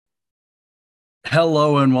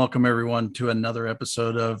Hello and welcome everyone to another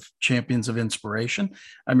episode of Champions of Inspiration.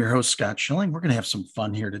 I'm your host, Scott Schilling. We're going to have some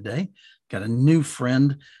fun here today. Got a new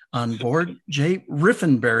friend on board. Jay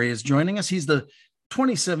Rifenbary is joining us. He's the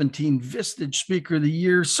 2017 Vistage Speaker of the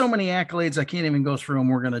Year. So many accolades, I can't even go through them.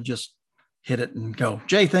 We're going to just hit it and go.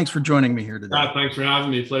 Jay, thanks for joining me here today. Thanks for having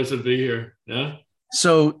me. Pleasure to be here. Yeah.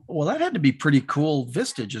 So, well, that had to be pretty cool.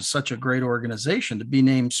 Vistage is such a great organization to be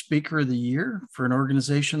named Speaker of the Year for an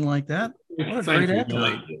organization like that. What a Thank great you.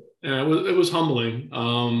 accolade. Yeah, it was humbling.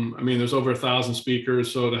 I mean, there's over 1,000 speakers,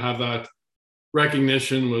 so to have that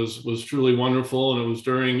recognition was truly wonderful, and it was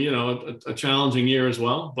during a challenging year as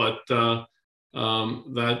well. But that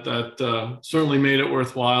certainly made it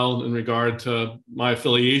worthwhile in regard to my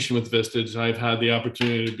affiliation with Vistage. I've had the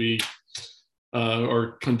opportunity to be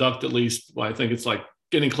or conduct at least, well, I think it's like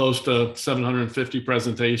getting close to 750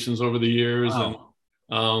 presentations over the years. Wow.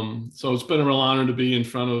 And so it's been a real honor to be in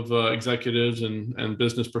front of executives and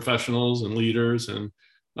business professionals and leaders and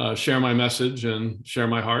share my message and share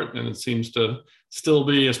my heart. And it seems to still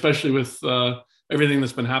be, especially with everything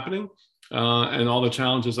that's been happening and all the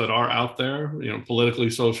challenges that are out there, politically,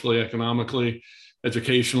 socially, economically,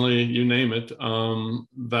 educationally, you name it,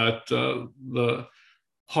 that the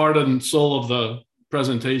heart and soul of the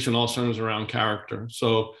presentation all centers around character.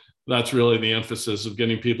 So that's really the emphasis of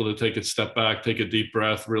getting people to take a step back, take a deep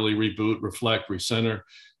breath, really reboot, reflect, recenter,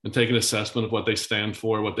 and take an assessment of what they stand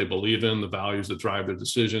for, what they believe in, the values that drive their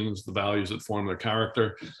decisions, the values that form their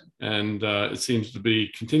character. And it seems to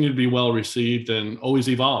continue to be well received and always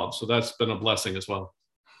evolve. So that's been a blessing as well.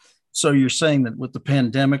 So you're saying that with the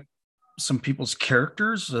pandemic, some people's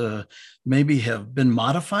characters maybe have been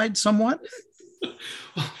modified somewhat?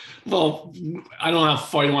 Well, I don't know how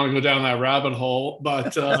far you want to go down that rabbit hole,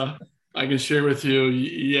 but I can share with you,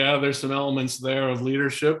 yeah, there's some elements there of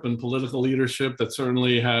leadership and political leadership that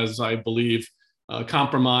certainly has, I believe,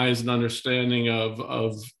 compromised an understanding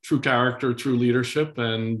of true character, true leadership.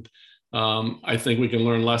 And I think we can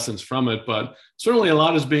learn lessons from it, but certainly a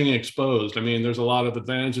lot is being exposed. I mean, there's a lot of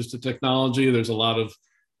advantages to technology. There's a lot of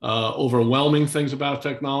overwhelming things about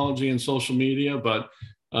technology and social media, but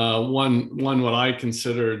one what I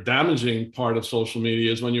consider damaging part of social media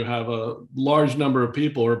is when you have a large number of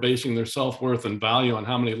people who are basing their self-worth and value on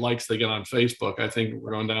how many likes they get on Facebook. I think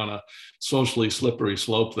we're going down a socially slippery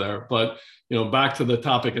slope there. But back to the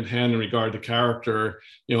topic at hand in regard to character,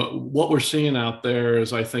 what we're seeing out there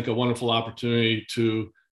is, I think, a wonderful opportunity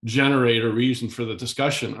to generate a reason for the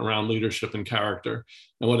discussion around leadership and character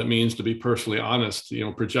and what it means to be personally honest,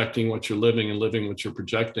 projecting what you're living and living what you're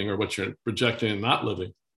projecting, or what you're projecting and not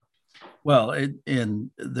living. Well,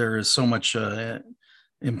 and there is so much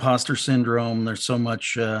imposter syndrome. There's so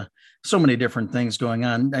much, so many different things going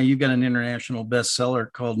on. Now you've got an international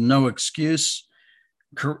bestseller called "No Excuse."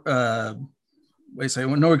 They say,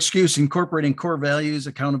 well, "No Excuse: Incorporating Core Values,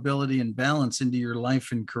 Accountability, and Balance into Your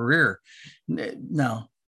Life and Career." Now,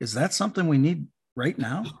 is that something we need right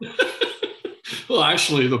now? Well,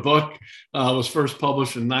 actually, the book was first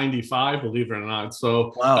published in '95, believe it or not.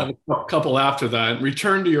 So wow. I have a couple after that.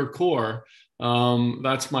 Return to Your Core.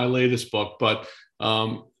 That's my latest book. But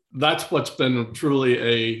that's what's been truly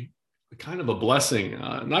a kind of a blessing.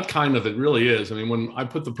 Not kind of, it really is. I mean, when I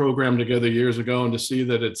put the program together years ago, and to see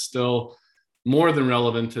that it's still more than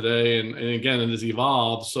relevant today, and again, it has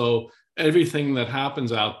evolved. So everything that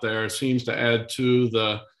happens out there seems to add to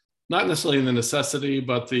the, not necessarily the necessity,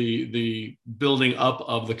 but the building up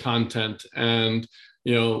of the content, and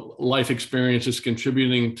life experience is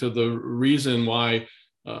contributing to the reason why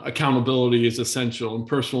accountability is essential, and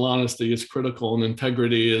personal honesty is critical, and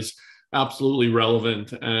integrity is absolutely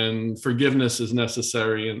relevant, and forgiveness is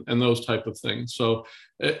necessary, and those type of things. So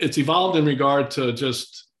it's evolved in regard to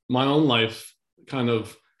just my own life kind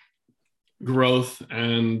of growth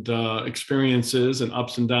and experiences and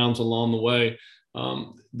ups and downs along the way.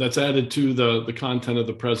 That's added to the content of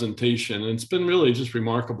the presentation. And it's been really just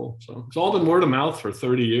remarkable. So it's all been word of mouth for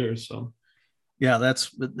 30 years. So yeah,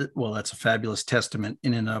 that's a fabulous testament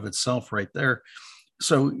in and of itself right there.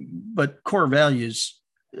 So, but core values,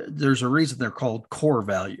 there's a reason they're called core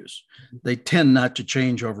values. They tend not to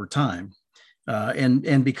change over time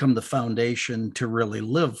and become the foundation to really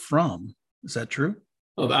live from. Is that true?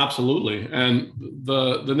 Oh, absolutely. And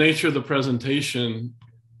the nature of the presentation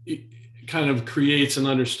kind of creates an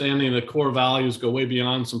understanding that core values go way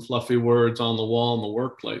beyond some fluffy words on the wall in the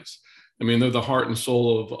workplace. I mean, they're the heart and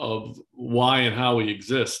soul of why and how we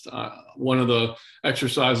exist. One of the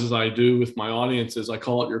exercises I do with my audience is I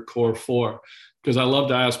call it your core four, because I love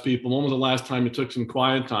to ask people, when was the last time you took some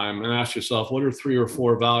quiet time and ask yourself, what are 3 or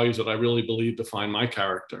 4 values that I really believe define my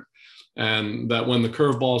character? And that when the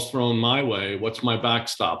curveball is thrown my way, what's my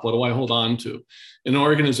backstop? What do I hold on to? In an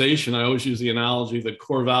organization, I always use the analogy that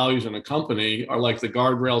core values in a company are like the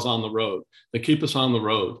guardrails on the road. They keep us on the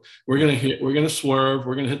road. We're going to swerve.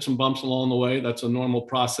 We're going to hit some bumps along the way. That's a normal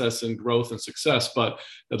process in growth and success. But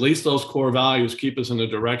at least those core values keep us in a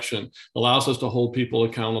direction, allows us to hold people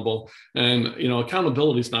accountable. And,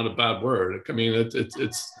 accountability is not a bad word. I mean,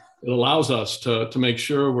 it allows us to make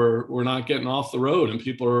sure we're not getting off the road and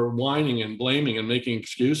people are whining and blaming and making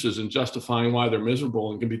excuses and justifying why they're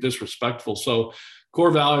miserable and can be disrespectful. So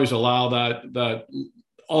core values allow that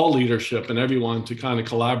all leadership and everyone to kind of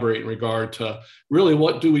collaborate in regard to really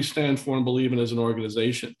what do we stand for and believe in as an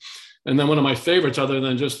organization. And then one of my favorites, other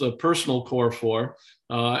than just the personal core four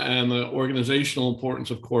and the organizational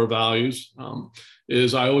importance of core values,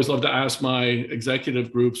 is I always love to ask my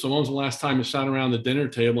executive group, so when was the last time you sat around the dinner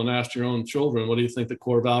table and asked your own children, what do you think the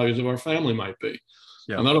core values of our family might be?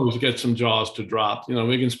 Yeah. And that always gets some jaws to drop.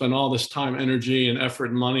 We can spend all this time, energy, and effort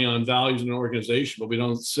and money on values in an organization, but we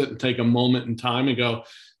don't sit and take a moment in time and go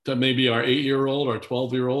to maybe our 8-year-old or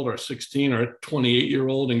 12-year-old or 16 or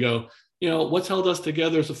 28-year-old and go, what's held us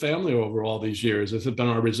together as a family over all these years? Has it been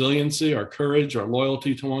our resiliency, our courage, our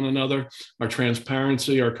loyalty to one another, our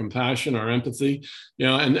transparency, our compassion, our empathy,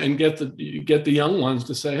 and get the young ones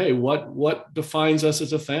to say, hey, what defines us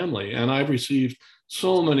as a family? And I've received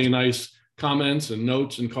so many nice comments and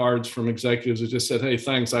notes and cards from executives who just said, hey,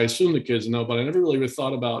 thanks. I assume the kids know, but I never really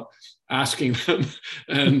thought about asking them.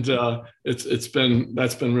 And that's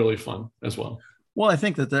been really fun as well. Well, I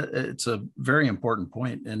think that it's a very important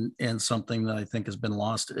point and something that I think has been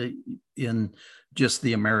lost in just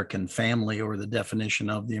the American family or the definition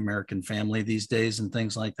of the American family these days and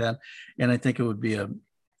things like that. And I think it would be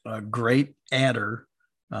a great adder.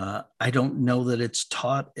 I don't know that it's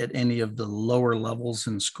taught at any of the lower levels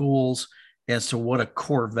in schools as to what a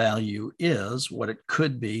core value is, what it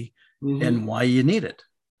could be, and why you need it.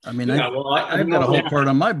 I mean, I've got a whole part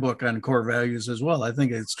on my book on core values as well. I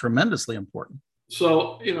think it's tremendously important.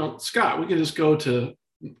 So, Scott, we can just go to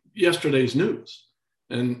yesterday's news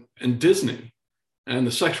and Disney and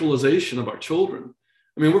the sexualization of our children.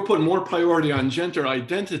 I mean, we're putting more priority on gender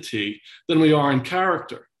identity than we are in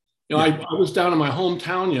character. I was down in my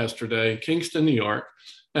hometown yesterday, Kingston, New York,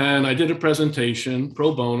 and I did a presentation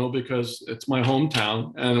pro bono because it's my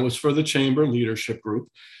hometown, and it was for the chamber leadership group.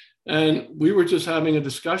 And we were just having a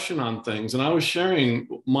discussion on things. And I was sharing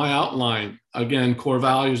my outline, again, core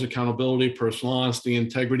values, accountability, personal honesty,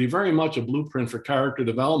 integrity, very much a blueprint for character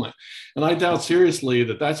development. And I doubt seriously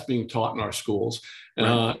that that's being taught in our schools.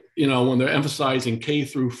 Right. When they're emphasizing K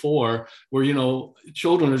through 4, where,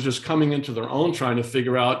 children are just coming into their own, trying to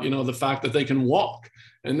figure out, the fact that they can walk.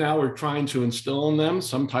 And now we're trying to instill in them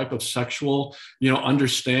some type of sexual,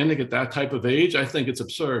 understanding at that type of age. I think it's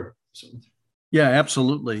absurd. So. Yeah,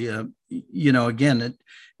 absolutely. Again,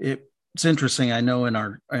 it's interesting. I know in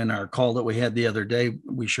our call that we had the other day,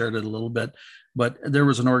 we shared it a little bit, but there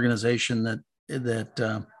was an organization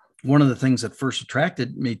that one of the things that first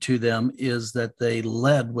attracted me to them is that they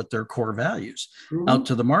led with their core values out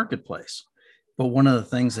to the marketplace. But one of the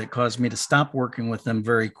things that caused me to stop working with them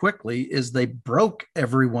very quickly is they broke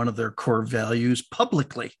every one of their core values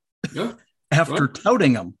publicly after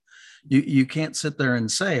touting them. You can't sit there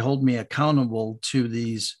and say, hold me accountable to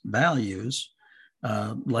these values,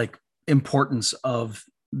 like importance of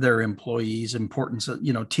their employees, importance of,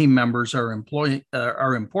 team members are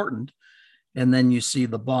important. And then you see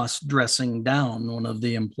the boss dressing down one of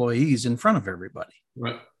the employees in front of everybody.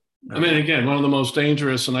 Right. I mean, again, one of the most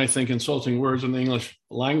dangerous and I think insulting words in the English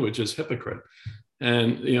language is hypocrite.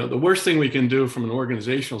 And, the worst thing we can do from an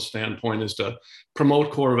organizational standpoint is to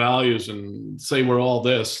promote core values and say we're all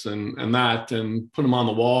this and that and put them on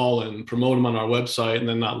the wall and promote them on our website and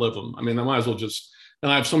then not live them. I mean, I might as well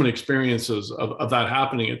and I have so many experiences of that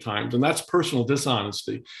happening at times, and that's personal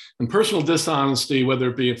dishonesty. And personal dishonesty, whether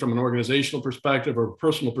it be from an organizational perspective or a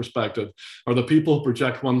personal perspective, are the people who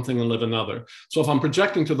project one thing and live another. So if I'm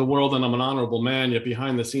projecting to the world that I'm an honorable man, yet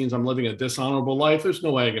behind the scenes I'm living a dishonorable life, there's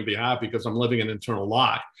no way I can be happy because I'm living an internal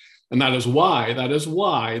lie. And that is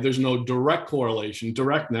why there's no direct correlation,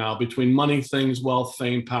 direct now, between money, things, wealth,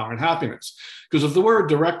 fame, power, and happiness. Because if there were a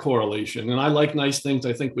direct correlation, and I like nice things,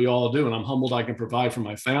 I think we all do, and I'm humbled I can provide for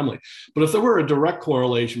my family. But if there were a direct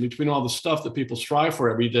correlation between all the stuff that people strive for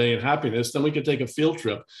every day and happiness, then we could take a field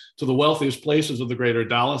trip to the wealthiest places of the greater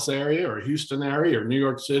Dallas area or Houston area or New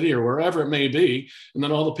York City or wherever it may be. And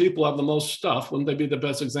then all the people have the most stuff. Wouldn't they be the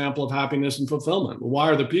best example of happiness and fulfillment? Why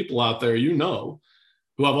are the people out there,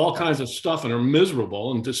 who have all kinds of stuff and are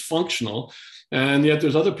miserable and dysfunctional, And yet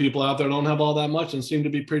there's other people out there that don't have all that much and seem to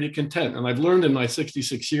be pretty content. And I've learned in my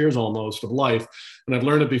 66 years almost of life, and I've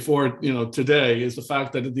learned it before, today, is the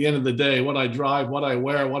fact that at the end of the day, what I drive, what I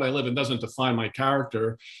wear, what I live in doesn't define my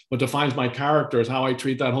character. What defines my character is how I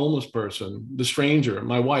treat that homeless person, the stranger,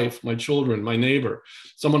 my wife, my children, my neighbor,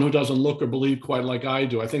 someone who doesn't look or believe quite like I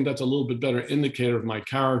do. I think that's a little bit better indicator of my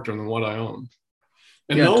character than what I own.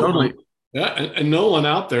 And yeah, totally. and no one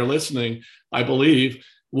out there listening, I believe,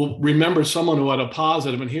 will remember someone who had a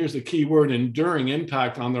positive, and here's the key word, enduring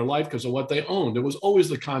impact on their life because of what they owned. It was always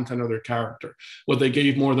the content of their character, what they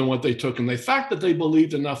gave more than what they took. And the fact that they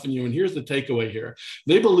believed enough in you, and here's the takeaway here,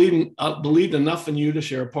 they believed enough in you to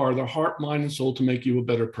share a part of their heart, mind, and soul to make you a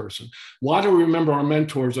better person. Why do we remember our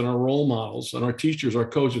mentors and our role models and our teachers, our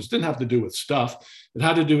coaches? It didn't have to do with stuff. It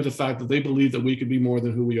had to do with the fact that they believed that we could be more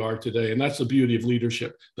than who we are today. And that's the beauty of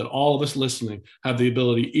leadership, that all of us listening have the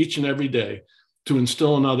ability each and every day to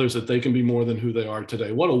instill in others that they can be more than who they are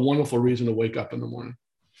today. What a wonderful reason to wake up in the morning.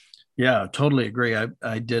 Yeah, totally agree.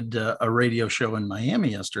 I did a radio show in Miami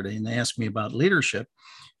yesterday, and they asked me about leadership.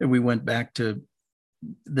 And we went back to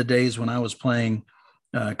the days when I was playing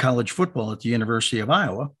college football at the University of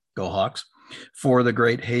Iowa, go Hawks, for the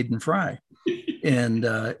great Hayden Fry.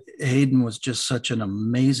 And Hayden was just such an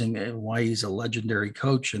amazing, why he's a legendary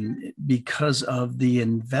coach. And because of the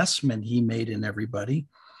investment he made in everybody,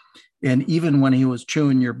 and even when he was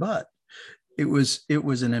chewing your butt, it was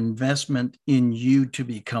an investment in you to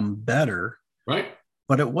become better. Right.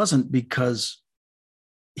 But it wasn't because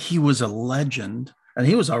he was a legend, and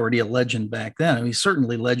he was already a legend back then. I mean, he's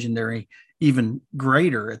certainly legendary, even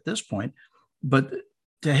greater at this point. But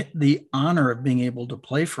the honor of being able to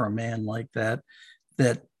play for a man like that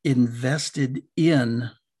invested in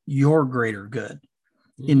your greater good,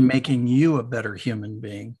 in making you a better human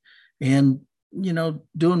being, and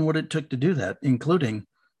doing what it took to do that, including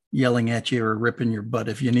yelling at you or ripping your butt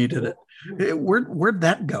if you needed it. Where'd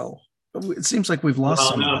that go? It seems like we've lost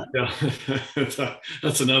some of that. Yeah.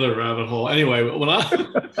 That's another rabbit hole. Anyway, when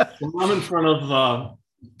I'm in front of,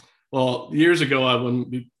 years ago, when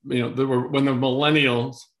the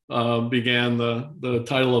millennials began the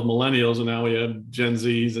title of millennials, and now we have Gen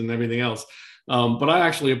Zs and everything else. But I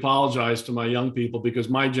actually apologize to my young people, because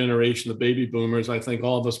my generation, the baby boomers, I think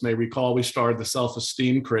all of us may recall, we started the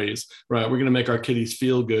self-esteem craze, right? We're going to make our kiddies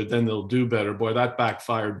feel good, then they'll do better. Boy, that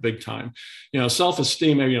backfired big time.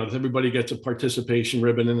 Self-esteem, everybody gets a participation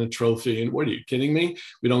ribbon and a trophy. And what, are you kidding me?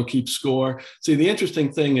 We don't keep score. See, the interesting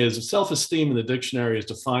thing is self-esteem in the dictionary is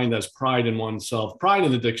defined as pride in oneself. Pride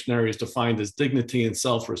in the dictionary is defined as dignity and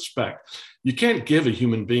self-respect. You can't give a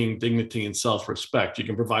human being dignity and self-respect. You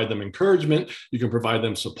can provide them encouragement, you can provide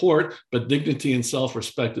them support, but dignity and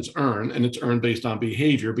self-respect is earned, and it's earned based on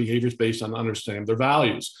behavior. Behavior is based on understanding their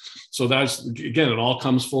values. So that's, again, it all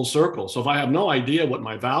comes full circle. So if I have no idea what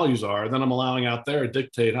my values are, then I'm allowing out there to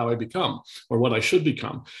dictate how I become or what I should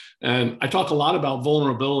become. And I talk a lot about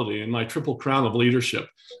vulnerability in my triple crown of leadership,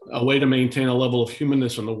 a way to maintain a level of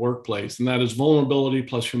humanness in the workplace. And that is vulnerability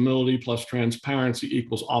plus humility plus transparency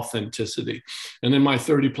equals authenticity. And in my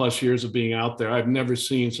 30 plus years of being out there, I've never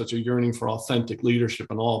seen such a yearning for authentic leadership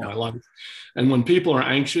in all of my life. And when people are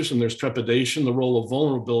anxious and there's trepidation, the role of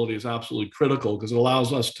vulnerability is absolutely critical, because it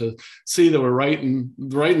allows us to see that we're writing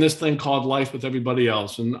this thing called life with everybody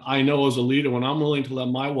else. And I know as a leader, when I'm willing to let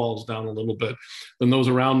my walls down a little bit, then those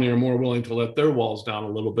around me are more willing to let their walls down a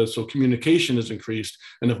little bit. So communication is increased.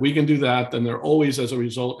 And if we can do that, then there always, as a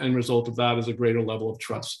end result of that, is a greater level of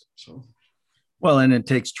trust. So. Well, and it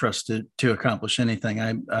takes trust to accomplish anything.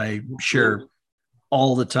 I share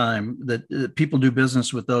all the time that people do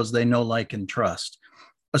business with those they know, like, and trust.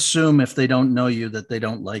 Assume if they don't know you that they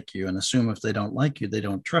don't like you, and assume if they don't like you, they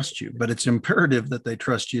don't trust you. But it's imperative that they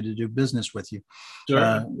trust you to do business with you.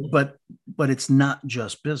 Sure. But it's not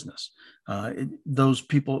just business. Those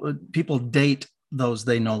people date those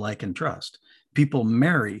they know, like, and trust. People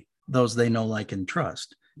marry those they know, like, and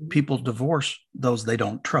trust. People divorce those they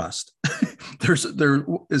don't trust.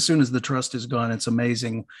 As soon as the trust is gone, it's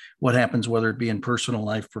amazing what happens, whether it be in personal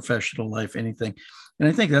life, professional life, anything. And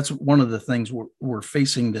I think that's one of the things we're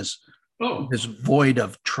facing, this void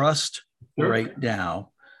of trust right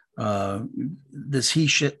now. This he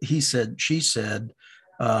said, she said,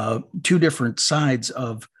 two different sides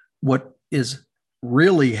of what is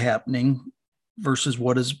really happening versus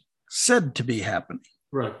what is said to be happening.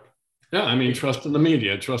 Right. Yeah, I mean, trust in the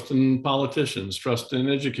media, trust in politicians, trust in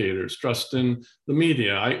educators, trust in the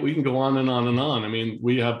media. We can go on and on and on. I mean,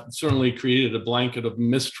 we have certainly created a blanket of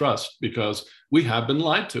mistrust because we have been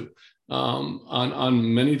lied to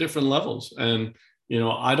on many different levels. And,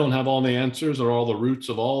 I don't have all the answers or all the roots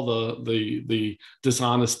of all the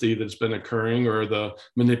dishonesty that's been occurring, or the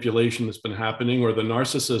manipulation that's been happening, or the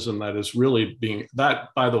narcissism that is really being, that,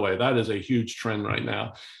 by the way, that is a huge trend right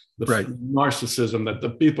now. The narcissism, that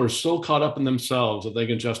the people are so caught up in themselves that they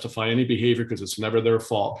can justify any behavior because it's never their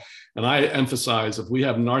fault. And I emphasize, if we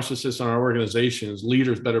have narcissists in our organizations,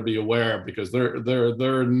 leaders better be aware, because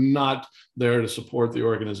they're not there to support the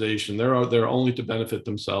organization. They're there only to benefit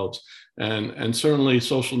themselves. And certainly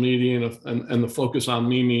social media and the focus on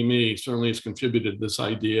me certainly has contributed to this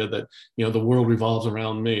idea that, the world revolves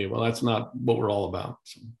around me. Well, that's not what we're all about.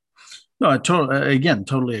 So. No, I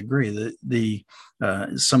totally agree.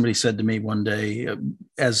 Somebody said to me one day,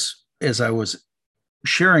 as I was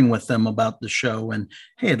sharing with them about the show, and,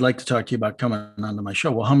 hey, I'd like to talk to you about coming onto my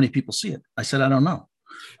show. Well, how many people see it? I said, I don't know.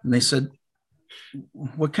 And they said,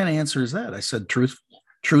 what kind of answer is that? I said,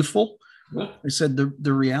 truthful. I said,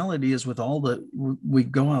 the reality is, with all we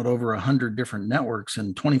go out over 100 different networks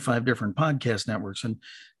and 25 different podcast networks, and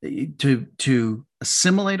to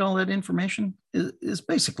assimilate all that information is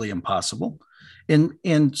basically impossible.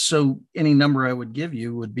 And so any number I would give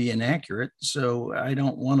you would be inaccurate. So I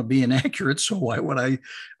don't want to be inaccurate. So why would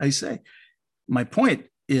I say? My point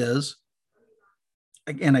is,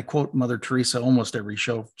 again, I quote Mother Teresa almost every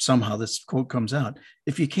show. Somehow this quote comes out: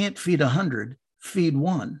 if you can't feed 100, feed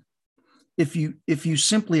one. If you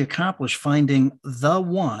simply accomplish finding the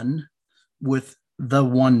one with the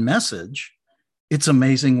one message, it's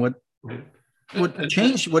amazing what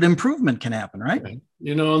change, what improvement can happen, right? And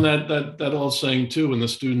that old saying too: when the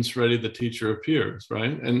student's ready, the teacher appears,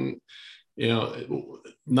 right? And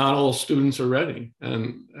not all students are ready,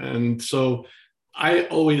 and so I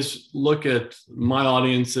always look at my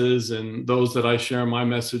audiences and those that I share my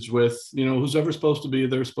message with. Who's ever supposed to be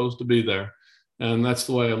there, supposed to be there. And that's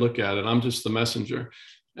the way I look at it. I'm just the messenger.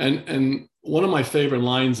 And one of my favorite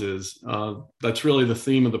lines is, that's really the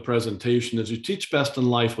theme of the presentation, is: you teach best in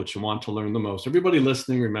life what you want to learn the most. Everybody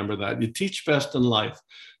listening, remember that. You teach best in life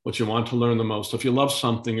what you want to learn the most. If you love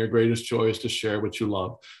something, your greatest joy is to share what you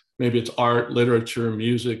love. Maybe it's art, literature,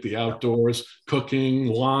 music, the outdoors,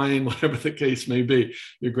 cooking, wine, whatever the case may be.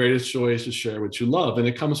 Your greatest joy is to share what you love. And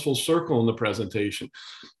it comes full circle in the presentation.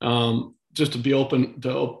 Just to be open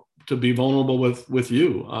to be vulnerable with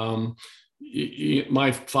you.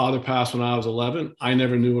 My father passed when I was 11. I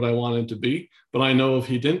never knew what I wanted to be, but I know if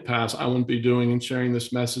he didn't pass, I wouldn't be doing and sharing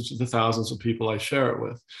this message to the thousands of people I share it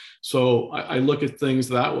with. So I look at things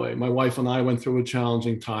that way. My wife and I went through a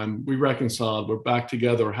challenging time. We reconciled. We're back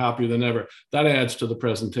together. We're happier than ever. That adds to the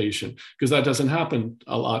presentation, because that doesn't happen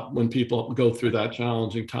a lot when people go through that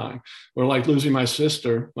challenging time. Or like losing my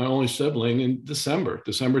sister, my only sibling, in December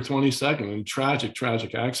 22nd, in a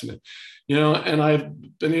tragic accident. And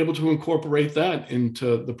I've been able to incorporate that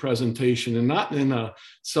into the presentation, and not in a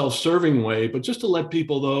self-serving way, but just to let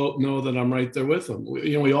people know that I'm right there with them.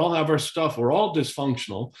 We all have our stuff. We're all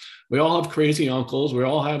dysfunctional. We all have crazy uncles. We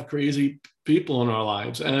all have crazy people in our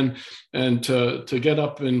lives. And to get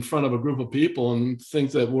up in front of a group of people and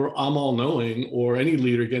think that I'm all knowing, or any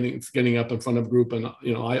leader getting up in front of a group and,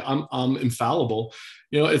 I'm infallible,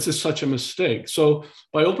 it's just such a mistake. So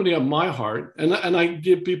by opening up my heart, and I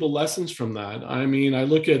give people lessons from that. I mean, I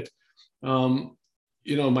look at,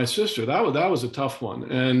 my sister, that was a tough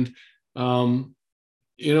one. And,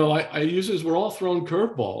 I use this, we're all thrown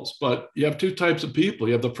curveballs, but you have two types of people.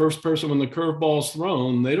 You have the first person, when the curveball's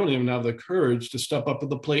thrown, they don't even have the courage to step up to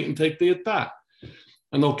the plate and take the at-bat.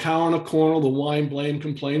 And they'll cower in a corner, they'll whine, blame,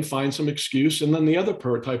 complain, find some excuse. And then the other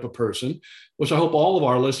type of person, which I hope all of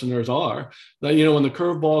our listeners are, that, when the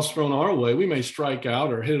curveball's thrown our way, we may strike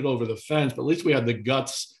out or hit it over the fence, but at least we had the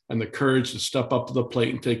guts and the courage to step up to the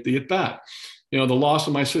plate and take the at-bat. The loss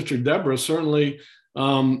of my sister, Deborah, certainly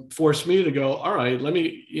forced me to go, all right, let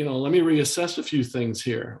me reassess a few things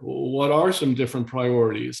here. What are some different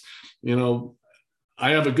priorities? I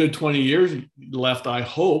have a good 20 years left, I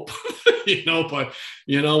hope, but,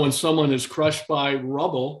 when someone is crushed by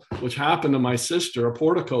rubble, which happened to my sister, a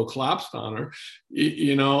portico collapsed on her,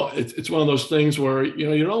 it's one of those things where, you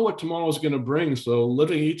don't know what tomorrow is going to bring. So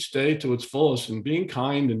living each day to its fullest, and being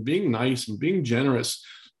kind and being nice and being generous,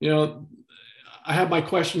 I have my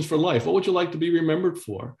questions for life. What would you like to be remembered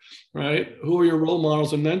for, right? Who are your role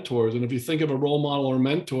models and mentors? And if you think of a role model or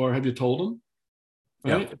mentor, have you told them?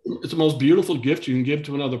 Right? Yeah. It's the most beautiful gift you can give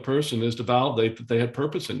to another person, is to validate that they had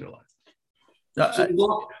purpose in your life.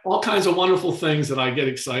 So all kinds of wonderful things that I get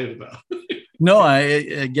excited about. No,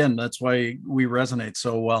 again, that's why we resonate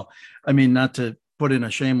so well. I mean, not to put in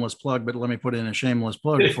a shameless plug, but let me put in a shameless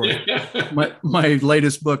plug for my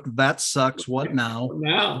latest book, That Sucks, What Now?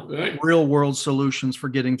 Now, right. Real world solutions for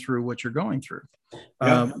getting through what you're going through.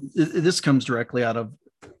 Yeah. This comes directly out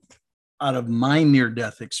of my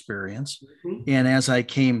near-death experience. Mm-hmm. And as I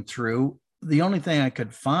came through, the only thing I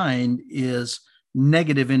could find is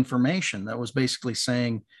negative information that was basically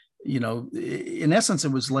saying, in essence,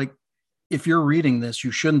 it was like, if you're reading this,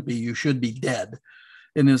 you should be dead.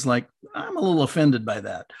 And it's like, I'm a little offended by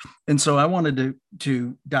that. And so I wanted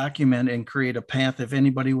to document and create a path, if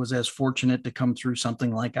anybody was as fortunate to come through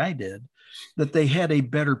something like I did, that they had a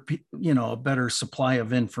better supply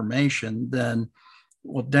of information than,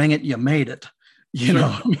 well, dang it, you made it.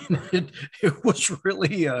 I mean, it was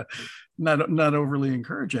really not overly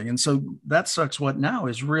encouraging. And so That Sucks, What Now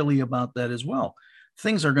is really about that as well.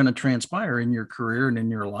 Things are going to transpire in your career and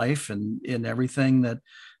in your life and in everything that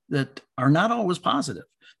are not always positive.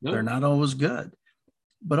 Nope. They're not always good.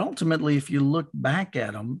 But ultimately, if you look back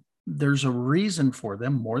at them, there's a reason for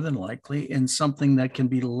them, more than likely, and something that can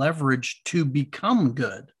be leveraged to become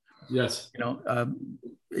good. Yes.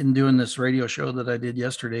 In doing this radio show that I did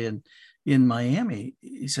yesterday in Miami,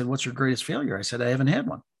 he said, "What's your greatest failure?" I said, "I haven't had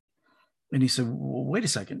one." And he said, "Well, wait a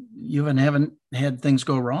second. You haven't had things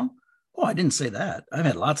go wrong?" "Oh, I didn't say that. I've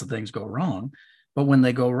had lots of things go wrong. But when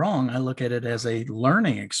they go wrong, I look at it as a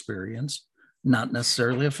learning experience, not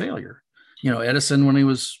necessarily a failure." Edison, when he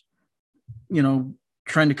was,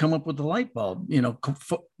 trying to come up with the light bulb,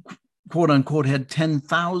 quote unquote, had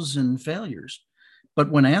 10,000 failures.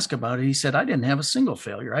 But when asked about it, he said, "I didn't have a single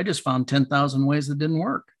failure. I just found 10,000 ways that didn't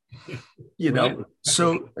work." Right.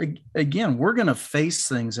 So again, we're going to face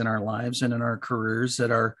things in our lives and in our careers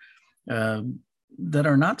that are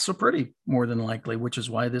not so pretty, more than likely, which is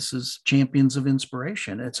why this is Champions of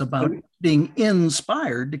Inspiration. It's about being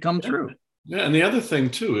inspired to come through. Yeah. And the other thing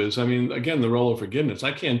too is, again, the role of forgiveness.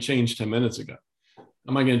 I can't change 10 minutes ago.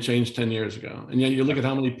 Am I going to change 10 years ago? And yet you look at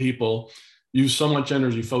how many people use so much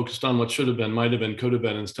energy focused on what should have been, might have been, could have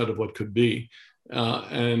been, instead of what could be.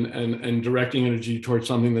 And directing energy towards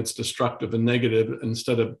something that's destructive and negative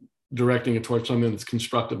instead of directing it towards something that's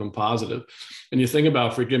constructive and positive. And you think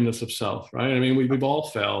about forgiveness of self, right? We've all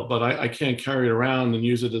failed, but I can't carry it around and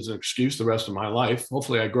use it as an excuse the rest of my life.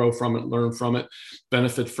 Hopefully I grow from it, learn from it,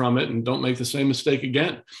 benefit from it, and don't make the same mistake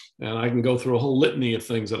again. And I can go through a whole litany of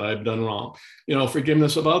things that I've done wrong.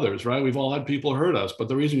 Forgiveness of others, right? We've all had people hurt us, but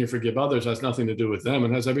the reason you forgive others has nothing to do with them.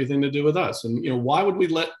 It has everything to do with us. And, why would we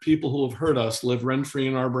let people who have hurt us live rent-free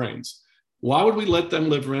in our brains? Why would we let them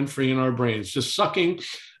live rent-free in our brains, just sucking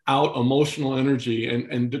out emotional energy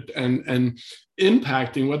and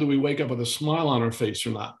impacting whether we wake up with a smile on our face or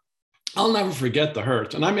not? I'll never forget the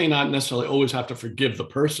hurt. And I may not necessarily always have to forgive the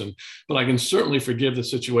person, but I can certainly forgive the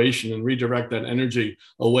situation and redirect that energy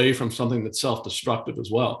away from something that's self-destructive as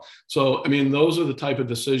well. So, those are the type of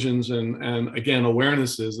decisions and again,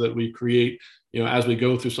 awarenesses that we create, as we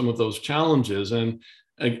go through some of those challenges. And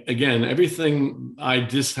again, everything, I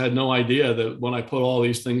just had no idea that when I put all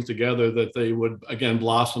these things together, that they would again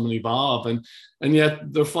blossom and evolve, and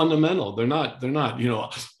yet they're fundamental. They're not,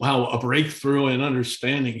 wow, a breakthrough in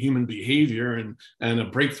understanding human behavior and a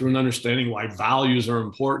breakthrough in understanding why values are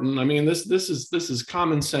important. This is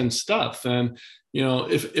common sense stuff. And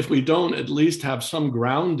if we don't at least have some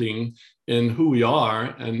grounding in who we are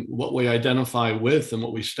and what we identify with and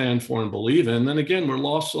what we stand for and believe in, then again, we're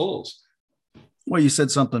lost souls. Well, you said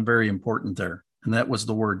something very important there, and that was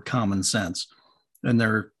the word common sense. And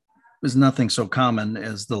there is nothing so common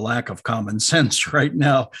as the lack of common sense right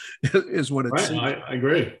now, is what it seems. I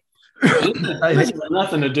agree. It has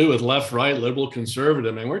nothing to do with left, right, liberal,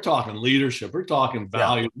 conservative. We're talking leadership. We're talking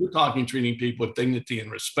values. Yeah. We're talking treating people with dignity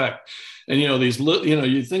and respect. And,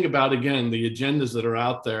 you think about, again, the agendas that are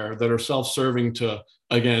out there that are self-serving to,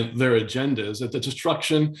 again, their agendas at the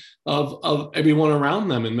destruction of everyone around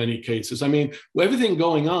them in many cases. Everything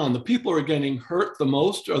going on, the people who are getting hurt the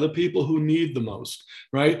most are the people who need the most,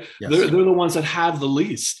 right? Yes. They're the ones that have the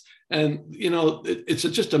least. And, it's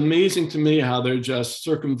just amazing to me how they're just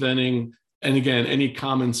circumventing, and again, any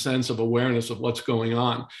common sense of awareness of what's going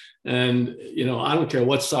on. And, I don't care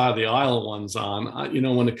what side of the aisle one's on,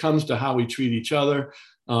 when it comes to how we treat each other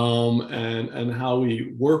and how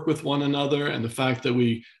we work with one another, and the fact that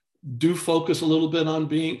we do focus a little bit on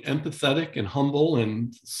being empathetic and humble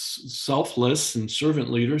and selfless and servant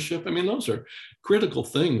leadership. Those are critical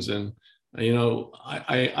things. And,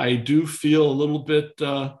 I do feel a little bit,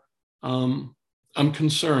 I'm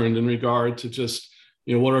concerned in regard to just,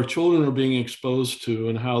 what our children are being exposed to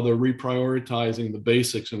and how they're reprioritizing the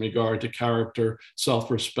basics in regard to character,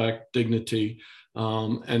 self-respect, dignity,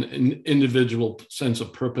 and an individual sense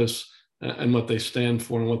of purpose and what they stand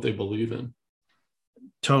for and what they believe in.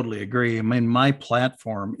 Totally agree. I mean, my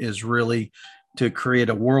platform is really to create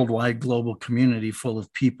a worldwide global community full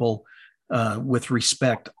of people with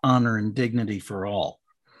respect, honor, and dignity for all.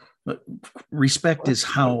 But respect is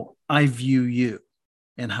how I view you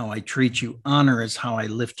and how I treat you. Honor is how I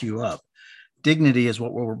lift you up. Dignity is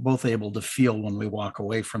what we're both able to feel when we walk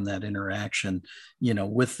away from that interaction,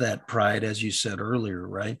 with that pride, as you said earlier,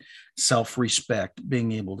 right? Self-respect,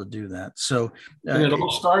 being able to do that. So, and it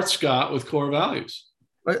all starts, Scott, with core values.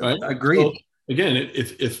 Right? Agreed. So, again,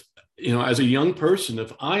 if as a young person,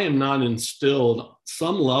 if I am not instilled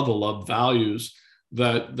some level of values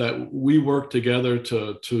that we work together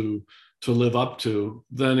to live up to,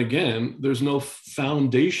 then again, there's no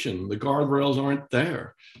foundation. The guardrails aren't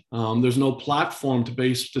there. There's no platform to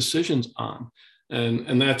base decisions on.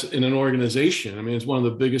 And that's in an organization. I mean, it's one of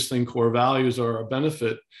the biggest things. Core values are a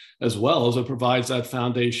benefit as well, as it provides that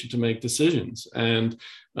foundation to make decisions. And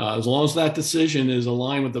as long as that decision is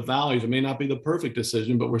aligned with the values, it may not be the perfect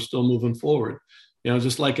decision, but we're still moving forward.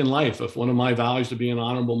 Just like in life, if one of my values to be an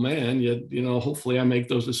honorable man, yet, hopefully I make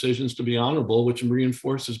those decisions to be honorable, which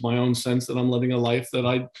reinforces my own sense that I'm living a life that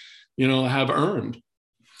I, have earned.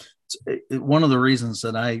 One of the reasons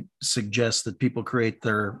that I suggest that people create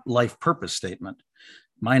their life purpose statement.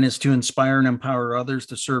 Mine is to inspire and empower others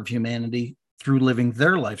to serve humanity through living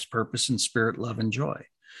their life's purpose in spirit, love, and joy.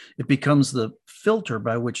 It becomes the filter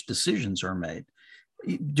by which decisions are made.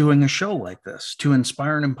 Doing a show like this to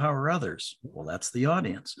inspire and empower others, well, that's the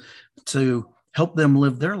audience. To help them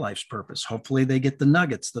live their life's purpose, hopefully they get the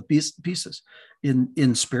nuggets, the pieces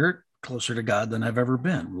in spirit, closer to God than I've ever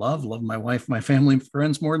been. Love my wife, my family,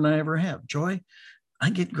 friends more than I ever have. Joy, I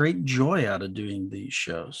get great joy out of doing these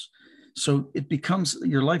shows. So it becomes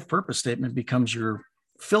your life purpose statement becomes your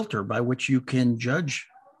filter by which you can judge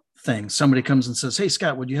things. Somebody comes and says, "Hey,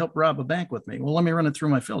 Scott, would you help rob a bank with me?" Well, let me run it through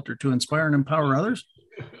my filter. To inspire and empower others?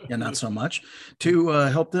 Yeah, not so much. To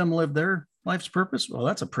help them live their life's purpose? Well,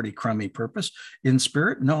 that's a pretty crummy purpose. In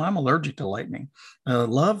spirit? No, I'm allergic to lightning.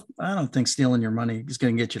 Love? I don't think stealing your money is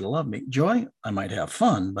going to get you to love me. Joy? I might have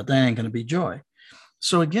fun, but that ain't going to be joy.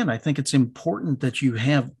 So again, I think it's important that you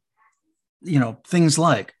have, things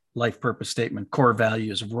like life purpose statement, core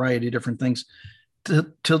values, a variety of different things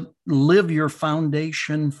to live your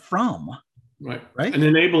foundation from. Right. And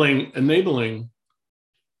enabling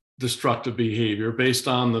destructive behavior based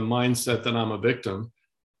on the mindset that I'm a victim,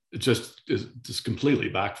 it just completely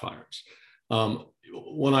backfires.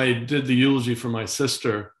 When I did the eulogy for my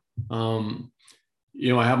sister, I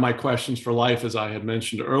have my questions for life, as I had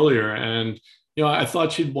mentioned earlier. And, I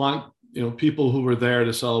thought she'd want, people who were there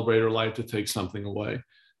to celebrate her life to take something away.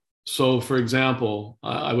 So, for example,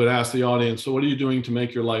 I would ask the audience, so what are you doing to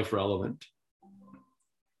make your life relevant?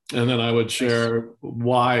 And then I would share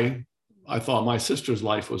why I thought my sister's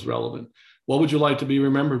life was relevant. What would you like to be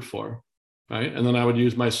remembered for? Right. And then I would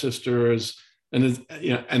use my sister as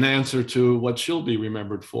an answer to what she'll be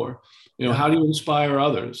remembered for. How do you inspire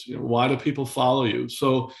others? Why do people follow you?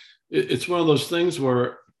 So it's one of those things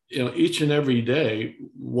where, each and every day,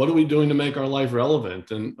 what are we doing to make our life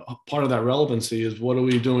relevant? And part of that relevancy is what are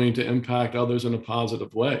we doing to impact others in a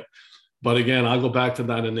positive way? But again, I'll go back to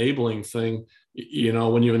that enabling thing.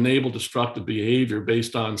 When you enable destructive behavior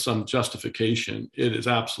based on some justification, it is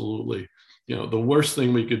absolutely, the worst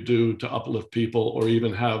thing we could do to uplift people or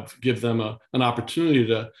even give them an opportunity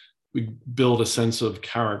to build a sense of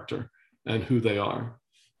character and who they are.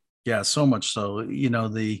 Yeah, so much so.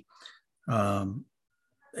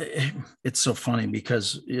 It's so funny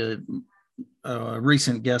because a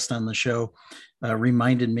recent guest on the show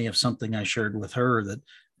reminded me of something I shared with her, that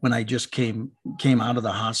when I just came out of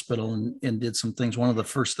the hospital and did some things, one of the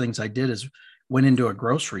first things I did is went into a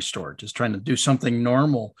grocery store, just trying to do something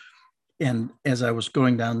normal. And as I was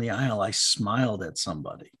going down the aisle, I smiled at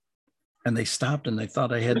somebody and they stopped and they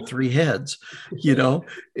thought I had 3 heads, and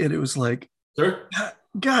it was like, sure.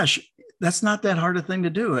 Gosh, that's not that hard a thing to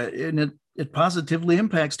do. And it positively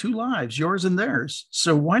impacts 2 lives, yours and theirs.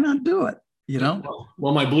 So why not do it?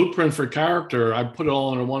 Well, my blueprint for character, I put it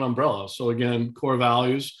all under one umbrella. So again, core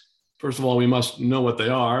values. First of all, we must know what they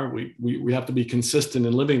are. We have to be consistent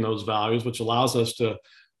in living those values, which allows us to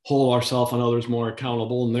hold ourselves and others more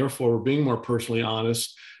accountable. And therefore, we're being more personally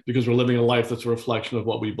honest because we're living a life that's a reflection of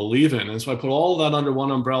what we believe in. And so I put all of that under one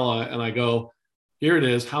umbrella and I go, here it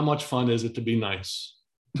is. How much fun is it to be nice?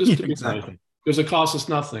 Just to be exactly. nice. Because it costs us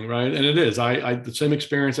nothing, right? And it is. I the same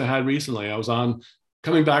experience I had recently. I was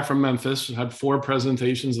coming back from Memphis, had 4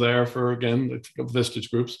 presentations there for, again, the Vistage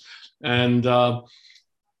groups. And, I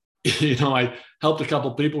helped a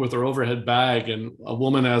couple people with their overhead bag, and a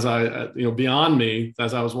woman, as beyond me,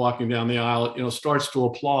 as I was walking down the aisle, starts to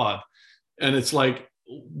applaud. And it's like,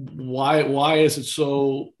 why is it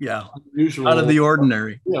so unusual? Out of the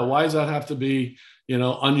ordinary. Yeah. Why does that have to be,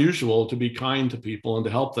 unusual to be kind to people and to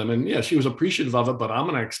help them? And yeah, she was appreciative of it, but I'm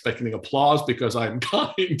not expecting applause because I'm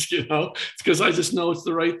kind, it's because I just know it's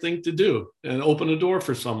the right thing to do and open a door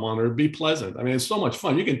for someone or be pleasant. I mean, it's so much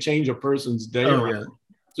fun. You can change a person's day around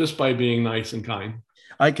just by being nice and kind.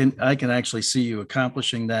 I can actually see you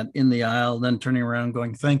accomplishing that in the aisle, then turning around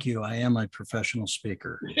going, thank you. I am a professional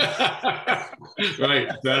speaker. Right.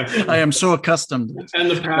 Exactly. I am so accustomed to this.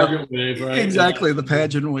 And the pageant wave, right? Exactly. The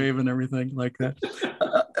pageant wave and everything like that.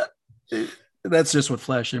 That's just what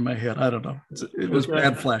flashed in my head. I don't know. It was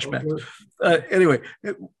bad flashback. Anyway,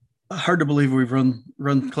 hard to believe we've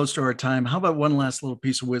run close to our time. How about one last little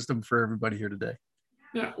piece of wisdom for everybody here today?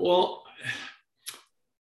 Yeah. Well,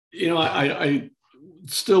 I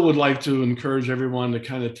still would like to encourage everyone to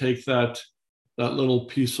kind of take that little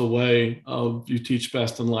piece away of you teach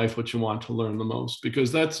best in life what you want to learn the most,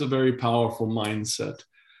 because that's a very powerful mindset.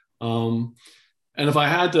 And if I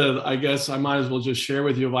had to, I guess I might as well just share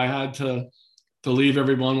with you, if I had to leave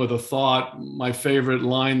everyone with a thought, my favorite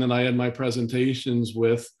line that I had my presentations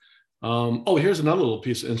with, here's another little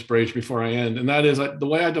piece of inspiration before I end. And that is the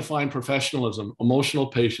way I define professionalism: emotional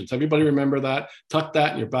patience. Everybody remember that? Tuck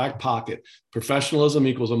that in your back pocket. Professionalism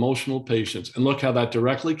equals emotional patience. And look how that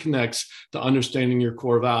directly connects to understanding your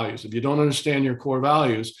core values. If you don't understand your core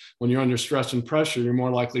values, when you're under stress and pressure, you're more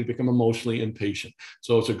likely to become emotionally impatient.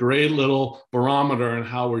 So it's a great little barometer in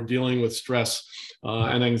how we're dealing with stress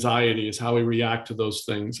and anxiety, is how we react to those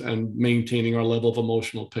things and maintaining our level of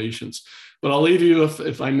emotional patience. But I'll leave you,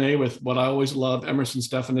 if I may, with what I always love, Emerson's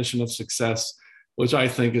definition of success, which I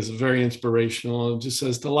think is very inspirational. It just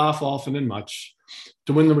says to laugh often and much,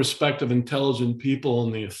 to win the respect of intelligent people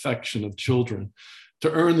and the affection of children,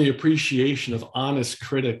 to earn the appreciation of honest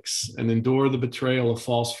critics and endure the betrayal of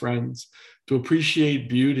false friends, to appreciate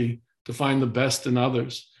beauty, to find the best in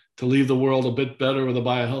others, to leave the world a bit better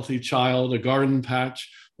by a healthy child, a garden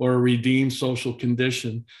patch, or a redeemed social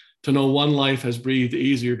condition, to know one life has breathed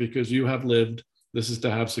easier because you have lived. This is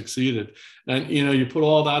to have succeeded. And, you put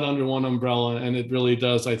all that under one umbrella, and it really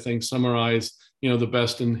does, I think, summarize, the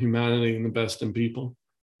best in humanity and the best in people.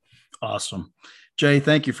 Awesome. Jay,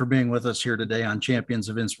 thank you for being with us here today on Champions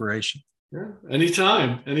of Inspiration. Yeah,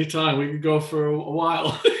 anytime. We could go for a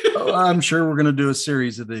while. I'm sure we're going to do a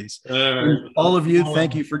series of these. All of you,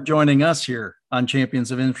 thank you for joining us here on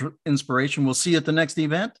Champions of Inspiration. We'll see you at the next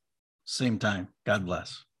event. Same time. God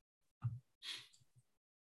bless.